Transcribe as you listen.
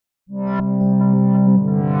Hi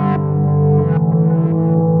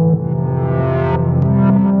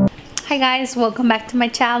guys, welcome back to my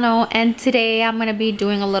channel, and today I'm gonna be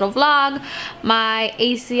doing a little vlog. My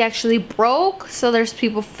AC actually broke, so there's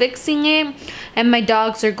people fixing it, and my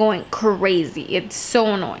dogs are going crazy. It's so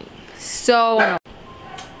annoying, so annoying.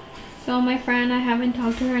 So my friend, I haven't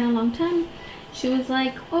talked to her in a long time. She was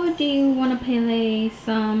like, oh, do you want to play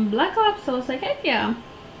some Black Ops? So I was like, heck yeah.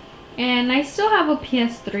 And I still have a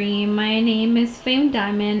PS3. My name is Fame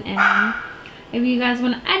Diamond, and if you guys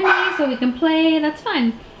want to add me so we can play, that's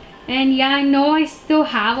fine. And yeah, I know I still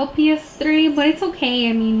have a PS3, but it's okay.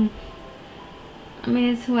 I mean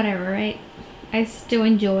it's whatever, right? I still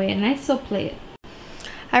enjoy it and I still play it.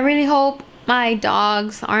 I really hope my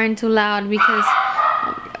dogs aren't too loud, because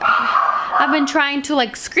I've been trying to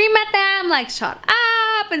like scream at them, like shut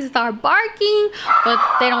up and start barking, but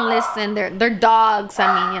they don't listen. They're dogs, I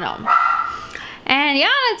mean, you know. And yeah,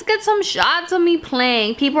 let's get some shots of me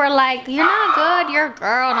playing. People are like, you're not good, you're a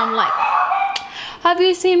girl. And I'm like, have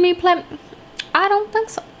you seen me play? I don't think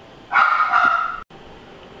so.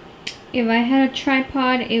 If I had a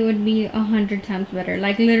tripod, it would be 100 times better.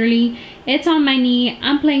 Like literally, it's on my knee.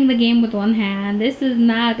 I'm playing the game with one hand. This is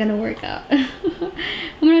not gonna work out. I'm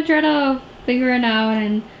gonna try to figure it out,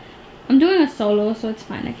 and I'm doing a solo, so it's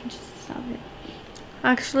fine. I can just stop it.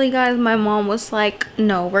 Actually guys, my mom was like,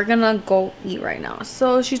 no, we're gonna go eat right now.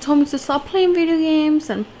 So she told me to stop playing video games,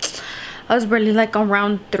 and I was barely like on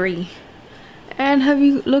round 3. And have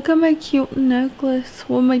you look at my cute necklace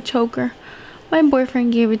with my choker. My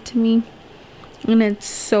boyfriend gave it to me, and it's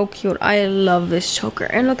so cute. I love this choker.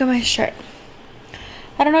 And look at my shirt.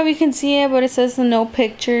 I don't know if you can see it, but it says no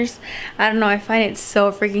pictures. I don't know, I find it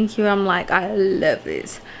so freaking cute. I'm like, I love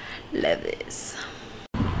this. Love this.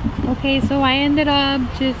 Okay, so I ended up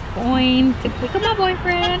just going to pick up my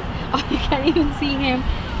boyfriend. Oh, you can't even see him.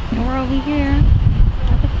 And we're over here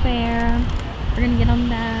at the fair. We're gonna get on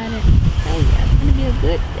that, and oh yeah, it's gonna be a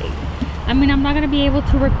good day. I mean, I'm not gonna be able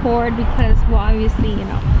to record because, well, obviously, you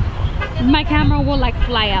know, my camera will like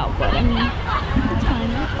fly out, but I mean, it's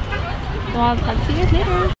fine. So I'll talk to you guys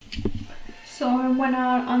later. So I went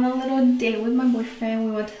out on a little date with my boyfriend.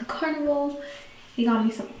 We went to the carnival. He got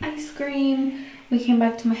me some ice cream. We came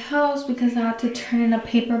back to my house because I had to turn in a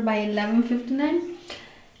paper by 11:59.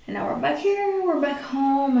 And now we're back here. We're back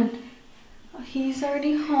home, and he's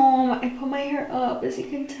already home. I put my hair up, as you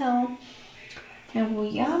can tell. And well,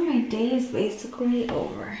 yeah, my day is basically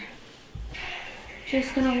over.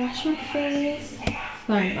 Just gonna wash my face.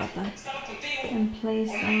 Sorry about that. And play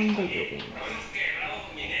some video games.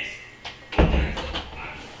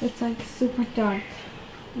 It's like super dark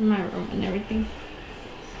in my room and everything.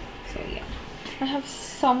 So yeah. I have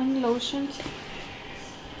so many lotions.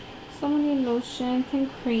 So many lotions and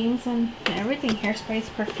creams and everything. Hairsprays,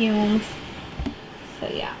 perfumes. So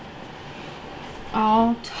yeah,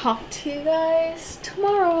 I'll talk to you guys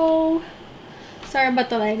tomorrow. Sorry about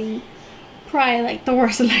the lighting. Probably like the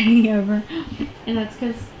worst lighting ever. And that's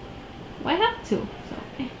because, well, I have to.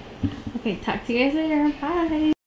 So okay, talk to you guys later. Bye.